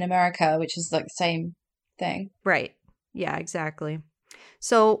VICAP in America, which is like the same thing. Right. Yeah, exactly.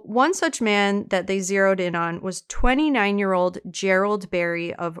 So one such man that they zeroed in on was 29-year-old Gerald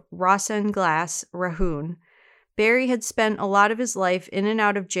Barry of Rossenglass, Rahun. Barry had spent a lot of his life in and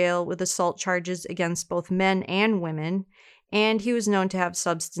out of jail with assault charges against both men and women, and he was known to have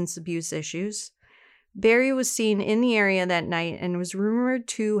substance abuse issues. Barry was seen in the area that night and was rumored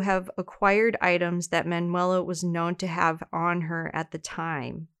to have acquired items that Manuela was known to have on her at the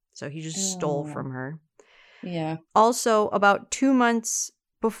time. So he just stole from her. Yeah. Also, about 2 months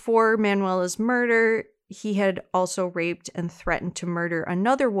before Manuela's murder, he had also raped and threatened to murder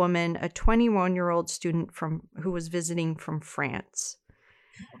another woman, a 21-year-old student who was visiting from France.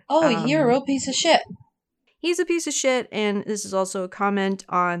 Oh, you're a real piece of shit. He's a piece of shit, and this is also a comment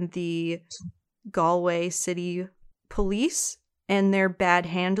on the Galway City Police and their bad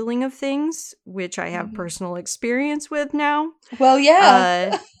handling of things, which I have personal experience with now. Well,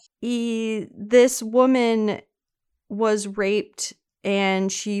 yeah. This woman was raped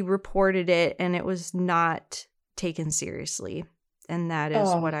and she reported it, and it was not taken seriously. And that is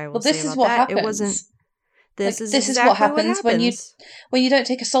what I will say about that. This is what happens. It wasn't. This is exactly what happens when you don't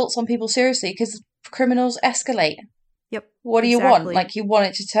take assaults on people seriously, because criminals escalate. Yep. What do you want? Like, you want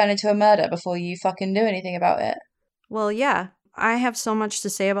it to turn into a murder before you fucking do anything about it. Well, yeah. I have so much to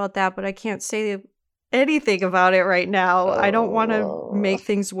say about that, but I can't say anything about it right now. I don't want to make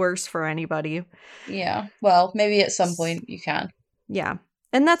things worse for anybody. Yeah. Well, maybe at some point you can. Yeah.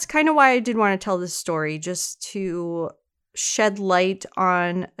 And that's kind of why I did want to tell this story, just to shed light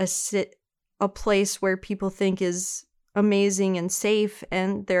on a place where people think is amazing and safe,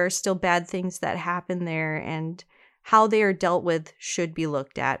 and there are still bad things that happen there, and how they are dealt with should be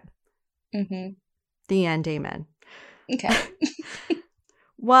looked at. Mm-hmm. The end. Amen. Okay.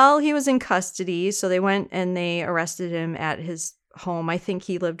 While he was in custody, so they went and they arrested him at his home. I think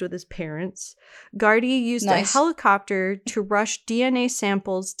he lived with his parents. Gardaí used a helicopter to rush DNA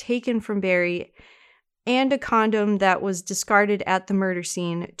samples taken from Barry and a condom that was discarded at the murder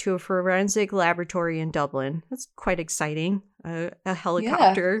scene to a forensic laboratory in Dublin. That's quite exciting. A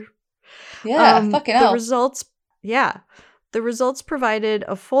helicopter. Yeah, fucking hell. The results provided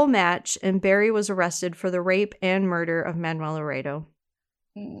a full match, and Barry was arrested for the rape and murder of Manuela Redo.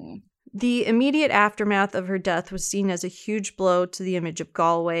 The immediate aftermath of her death was seen as a huge blow to the image of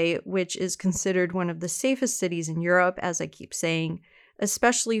Galway, which is considered one of the safest cities in Europe, as I keep saying,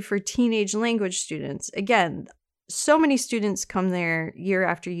 especially for teenage language students. Again, so many students come there year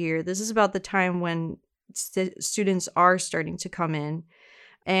after year. This is about the time when students are starting to come in.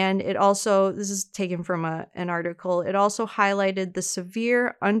 And it also, this is taken from an article, it also highlighted the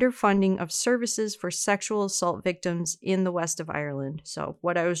severe underfunding of services for sexual assault victims in the west of Ireland. So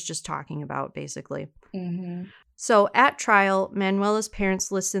what I was just talking about, basically. Mm-hmm. So at trial, Manuela's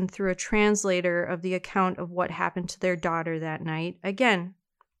parents listened through a translator of the account of what happened to their daughter that night. Again,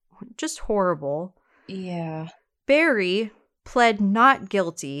 just horrible. Yeah. Barry pled not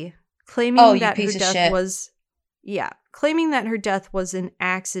guilty, claiming that her death was... Yeah, claiming that her death was an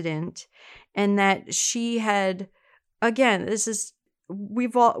accident, and that she had, again, this is,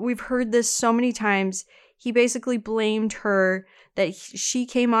 we've heard this so many times. He basically blamed her that she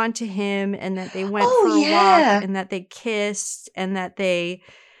came on to him, and that they went for a walk, and that they kissed, and that they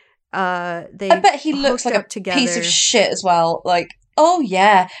I bet he looks like a piece of shit as well. Like, oh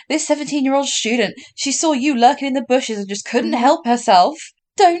yeah, this 17-year-old student, she saw you lurking in the bushes and just couldn't help herself.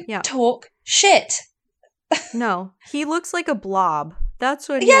 Don't talk shit. No, he looks like a blob. That's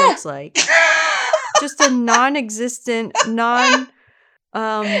what he looks like. Just a non-existent, he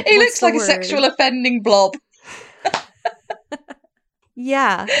looks like a sexual offending blob.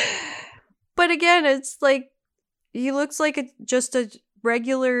 Yeah. But again, it's like, he looks like just a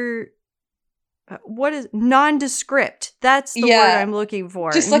regular, nondescript. That's the word I'm looking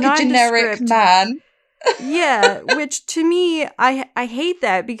for. Just like a generic man. Yeah, which to me, I hate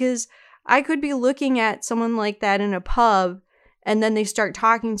that, because I could be looking at someone like that in a pub and then they start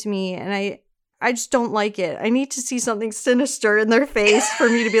talking to me and I just don't like it. I need to see something sinister in their face for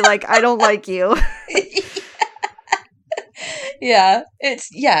me to be like, I don't like you. Yeah,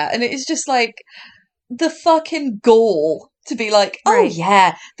 and it's just like the fucking gall to be like, oh Right.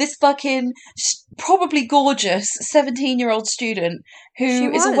 yeah, this fucking probably gorgeous 17-year-old student She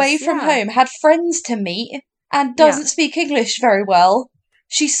who is was, away from yeah. home, had friends to meet, and Yeah. doesn't speak English very well.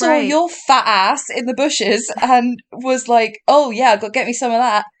 She saw Right. your fat ass in the bushes and was like, oh yeah, go get me some of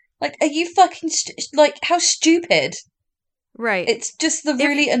that. Like, are you fucking, like, how stupid? Right. It's just the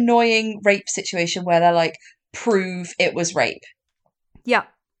really annoying rape situation where they're like, prove it was rape. Yeah.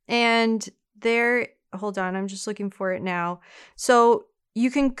 And hold on, I'm just looking for it now. So you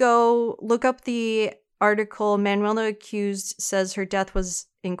can go look up the article. Manuela accused says her death was,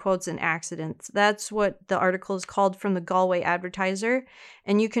 in quotes, an accident. That's what the article is called, from the Galway Advertiser.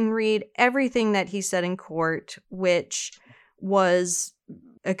 And you can read everything that he said in court, which was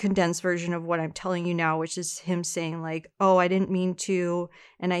a condensed version of what I'm telling you now, which is him saying like, oh, I didn't mean to,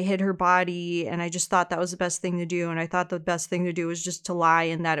 and I hid her body, and I just thought that was the best thing to do, and I thought the best thing to do was just to lie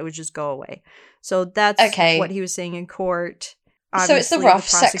and that it would just go away. So that's what he was saying in court. So it's the rough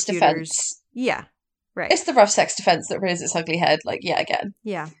sex defense. Yeah, right. It's the rough sex defense that rears its ugly head, like, yet again.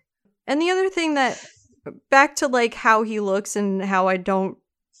 Yeah. And the other thing that, back to like how he looks and how I don't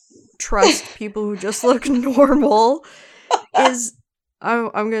trust people who just look normal, is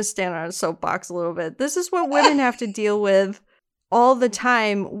I'm going to stand on a soapbox a little bit. This is what women have to deal with all the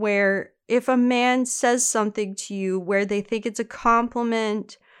time, where if a man says something to you where they think it's a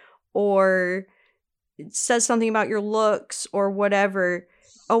compliment or says something about your looks or whatever,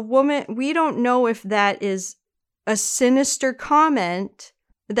 a woman, we don't know if that is a sinister comment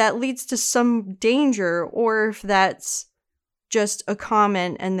that leads to some danger, or if that's just a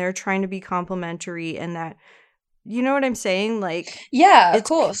comment and they're trying to be complimentary, and that, you know what I'm saying? Like, yeah, of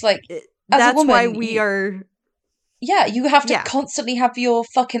course. Like, that's woman, why we are. Yeah, you have to constantly have your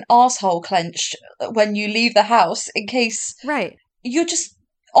fucking asshole clenched when you leave the house in case. Right. You're just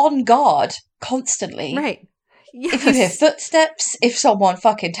on guard constantly. Right. Yes. If you hear footsteps, if someone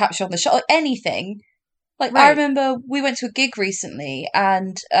fucking taps you on the shoulder, like anything. Like, right. I remember we went to a gig recently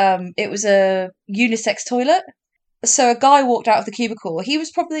and it was a unisex toilet. So a guy walked out of the cubicle. He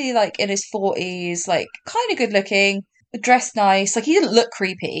was probably like in his 40s, like kind of good looking, dressed nice. Like, he didn't look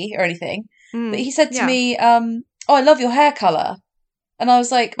creepy or anything. But he said to me, oh, I love your hair colour. And I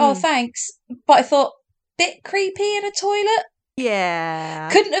was like, oh, thanks. But I thought, bit creepy in a toilet? Yeah.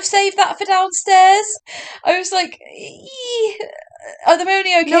 Couldn't have saved that for downstairs. I was like, I'm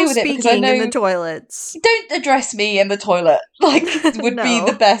only okay with it because I know in the toilets. Don't address me in the toilet. Like, would be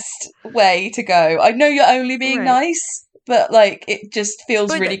the best way to go. I know you're only being nice, but like, it just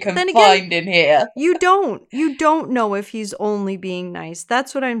feels really confined in here. You don't know if he's only being nice.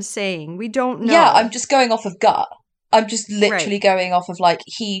 That's what I'm saying. We don't know. Yeah, I'm just going off of gut. I'm just literally going off of like,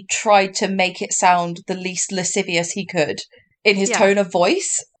 he tried to make it sound the least lascivious he could in his tone of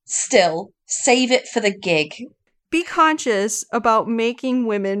voice. Still, save it for the gig. Be conscious about making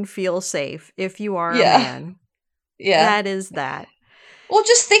women feel safe if you are a man. Yeah. That is that. Well,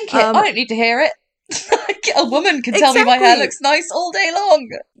 just think it. I don't need to hear it. A woman can tell me my hair looks nice all day long.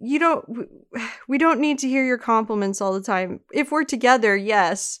 We don't need to hear your compliments all the time. If we're together,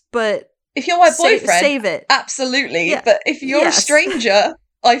 yes, but if you're my boyfriend, save it. Absolutely. Yeah. But if you're a stranger,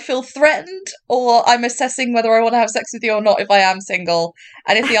 I feel threatened, or I'm assessing whether I want to have sex with you or not if I am single.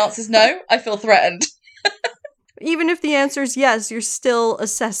 And if the answer's no, I feel threatened. Even if the answer is yes, you're still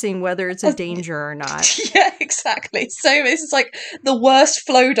assessing whether it's a danger or not. Yeah, exactly. So this is like the worst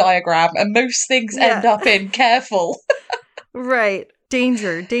flow diagram, and most things end up in careful. Right.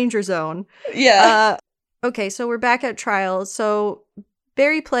 Danger zone. Yeah. Okay, so we're back at trial. So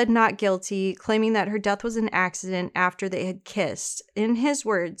Barry pled not guilty, claiming that her death was an accident after they had kissed. In his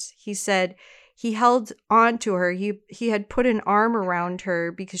words, he said he held on to her. He had put an arm around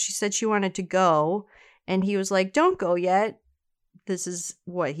her because she said she wanted to go. And he was like, don't go yet. This is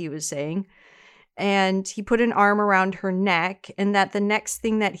what he was saying. And he put an arm around her neck, and that the next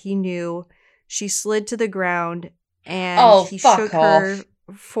thing that he knew, she slid to the ground, and he shook her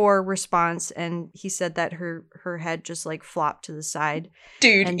for response, and he said that her head just like flopped to the side.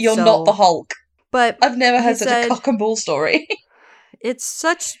 Dude, and you're not the Hulk. But I've never heard such a cock and bull story. It's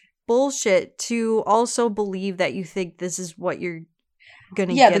such bullshit to also believe that you think this is what you're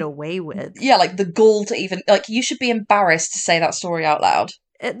gonna get away with. Yeah, like the gall to even, like, you should be embarrassed to say that story out loud.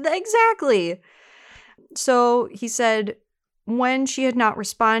 Exactly. So he said when she had not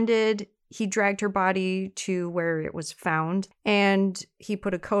responded, he dragged her body to where it was found, and he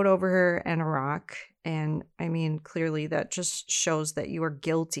put a coat over her and a rock. And I mean, clearly that just shows that you are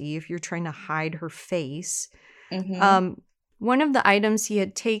guilty if you're trying to hide her face. Mm-hmm. One of the items he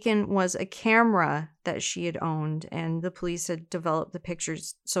had taken was a camera that she had owned, and the police had developed the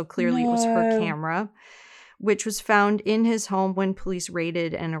pictures, so clearly it was her camera, which was found in his home when police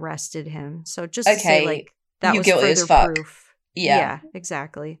raided and arrested him. So just to say, like, that was further proof. Yeah,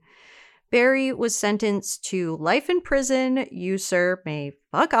 exactly. Barry was sentenced to life in prison. You, sir, may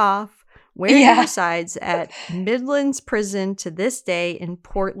fuck off, where he resides at Midlands Prison to this day in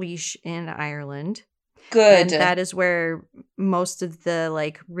Portlaoise in Ireland. Good. And that is where most of the,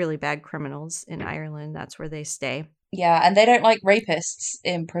 like, really bad criminals in Ireland, that's where they stay. Yeah, and they don't like rapists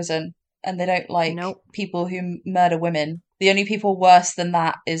in prison. And they don't like people who murder women. The only people worse than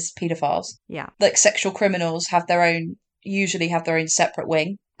that is paedophiles. Yeah. Like, sexual criminals usually have their own separate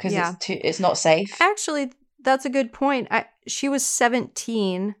wing, because it's not safe. Actually, that's a good point. She was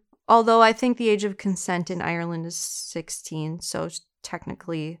 17, although I think the age of consent in Ireland is 16. So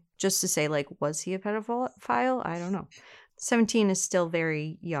technically, just to say, like, was he a pedophile? I don't know. 17 is still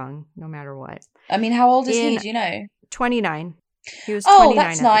very young, no matter what. I mean, how old is he? Do you know? 29. He was 29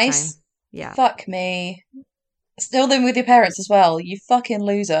 that's at nice. the time. Yeah. Fuck me. Still living with your parents as well. You fucking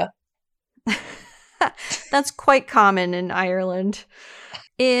loser. That's quite common in Ireland.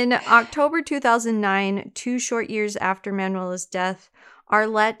 In October 2009, 2 short years after Manuela's death,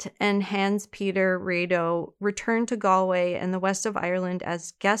 Arlette and Hans-Peter Rado returned to Galway and the west of Ireland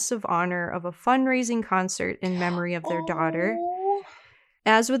as guests of honor of a fundraising concert in memory of their daughter.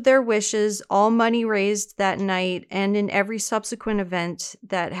 As with their wishes, all money raised that night and in every subsequent event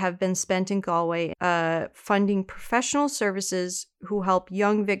that have been spent in Galway, funding professional services who help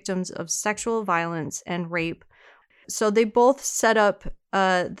young victims of sexual violence and rape. So they both set up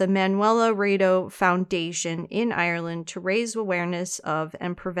the Manuela Rado Foundation in Ireland to raise awareness of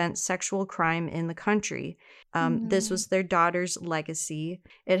and prevent sexual crime in the country. This was their daughter's legacy.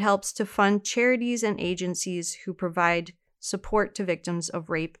 It helps to fund charities and agencies who provide support to victims of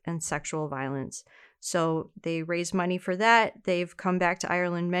rape and sexual violence. So they raise money for that. They've come back to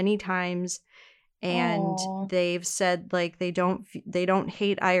Ireland many times, and they've said, like, they don't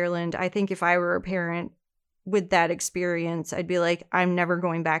hate Ireland. I think if I were a parent with that experience, I'd be like, I'm never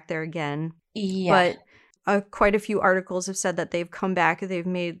going back there again. Yeah. But quite a few articles have said that they've come back, they've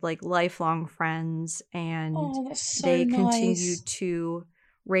made, like, lifelong friends, and they continue to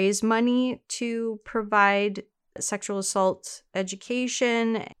raise money to provide sexual assault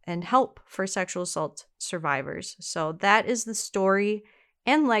education and help for sexual assault survivors. So that is the story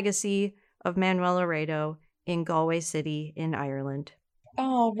and legacy of Manuela Rado in Galway City in Ireland.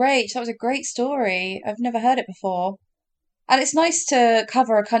 Oh, Rach, that was a great story. I've never heard it before. And it's nice to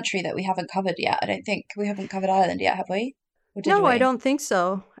cover a country that we haven't covered yet. I don't think we haven't covered Ireland yet, have we? No, I don't think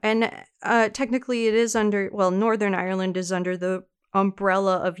so. And technically it is Northern Ireland is under the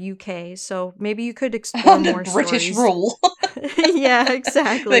umbrella of UK, so maybe you could explore under more British stories. Rule. Yeah,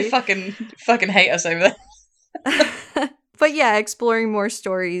 exactly. They fucking hate us over there. But yeah, exploring more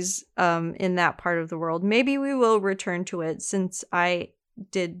stories in that part of the world. Maybe we will return to it, since I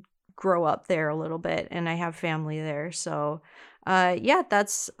did grow up there a little bit and I have family there. So yeah,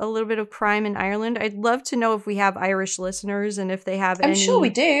 that's a little bit of crime in Ireland. I'd love to know if we have Irish listeners and if they have I'm sure we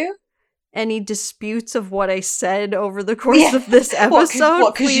do. Any disputes of what I said over the course of this episode.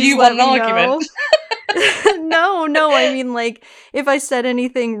 What, because you want an argument? No, I mean, like, if I said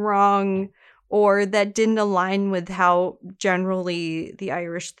anything wrong or that didn't align with how generally the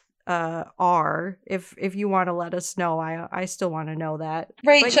Irish are, if you want to let us know, I still want to know that.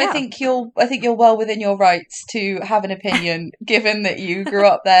 Rach, yeah. I think you're well within your rights to have an opinion, given that you grew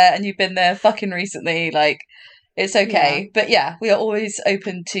up there and you've been there fucking recently. Like, it's okay. Yeah. But yeah, we are always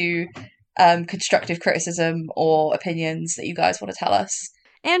open to constructive criticism or opinions that you guys want to tell us.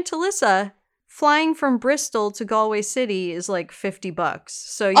 And Talissa, flying from Bristol to Galway City is like $50,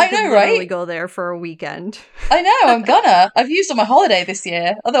 so you could literally go there for a weekend. I know, I've used on my holiday this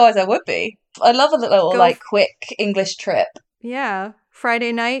year, otherwise I would be. I love a little quick English trip. Yeah,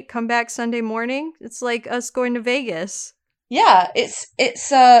 Friday night, come back Sunday morning. It's like us going to Vegas. Yeah, it's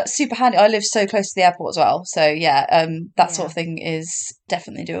super handy. I live so close to the airport as well, so yeah, that sort of thing is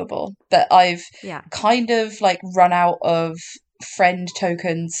definitely doable. But I've kind of like run out of friend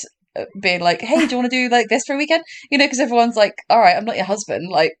tokens, being like, "Hey, do you want to do like this for a weekend?" You know, because everyone's like, "All right, I'm not your husband.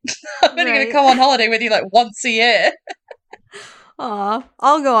 Like, I'm only going to come on holiday with you like once a year." Aw,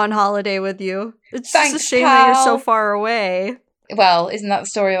 I'll go on holiday with you. It's Thanks, just a shame pal. that you're so far away. Well, isn't that the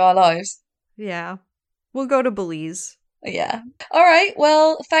story of our lives? Yeah, we'll go to Belize. Yeah. All right.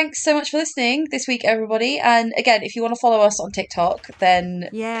 Well, thanks so much for listening this week, everybody. And again, if you want to follow us on TikTok, then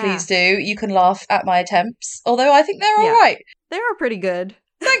please do. You can laugh at my attempts, although I think they're all right. They are pretty good.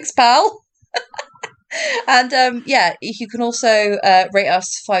 Thanks, pal. And you can also rate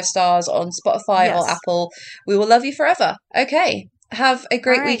us 5 stars on Spotify or Apple. We will love you forever. Okay. Have a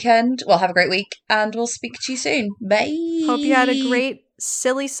great weekend. Well, have a great week, and we'll speak to you soon. Bye. Hope you had a great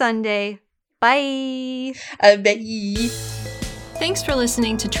silly Sunday. Bye. Bye. Thanks for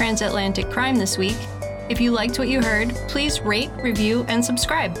listening to Transatlantic Crime this week. If you liked what you heard, please rate, review, and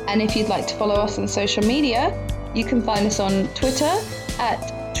subscribe. And if you'd like to follow us on social media, you can find us on Twitter at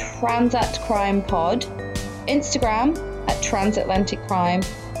TransatCrimePod, Instagram at Transatlantic Crime,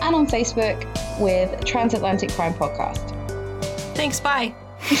 and on Facebook with Transatlantic Crime Podcast. Thanks, bye.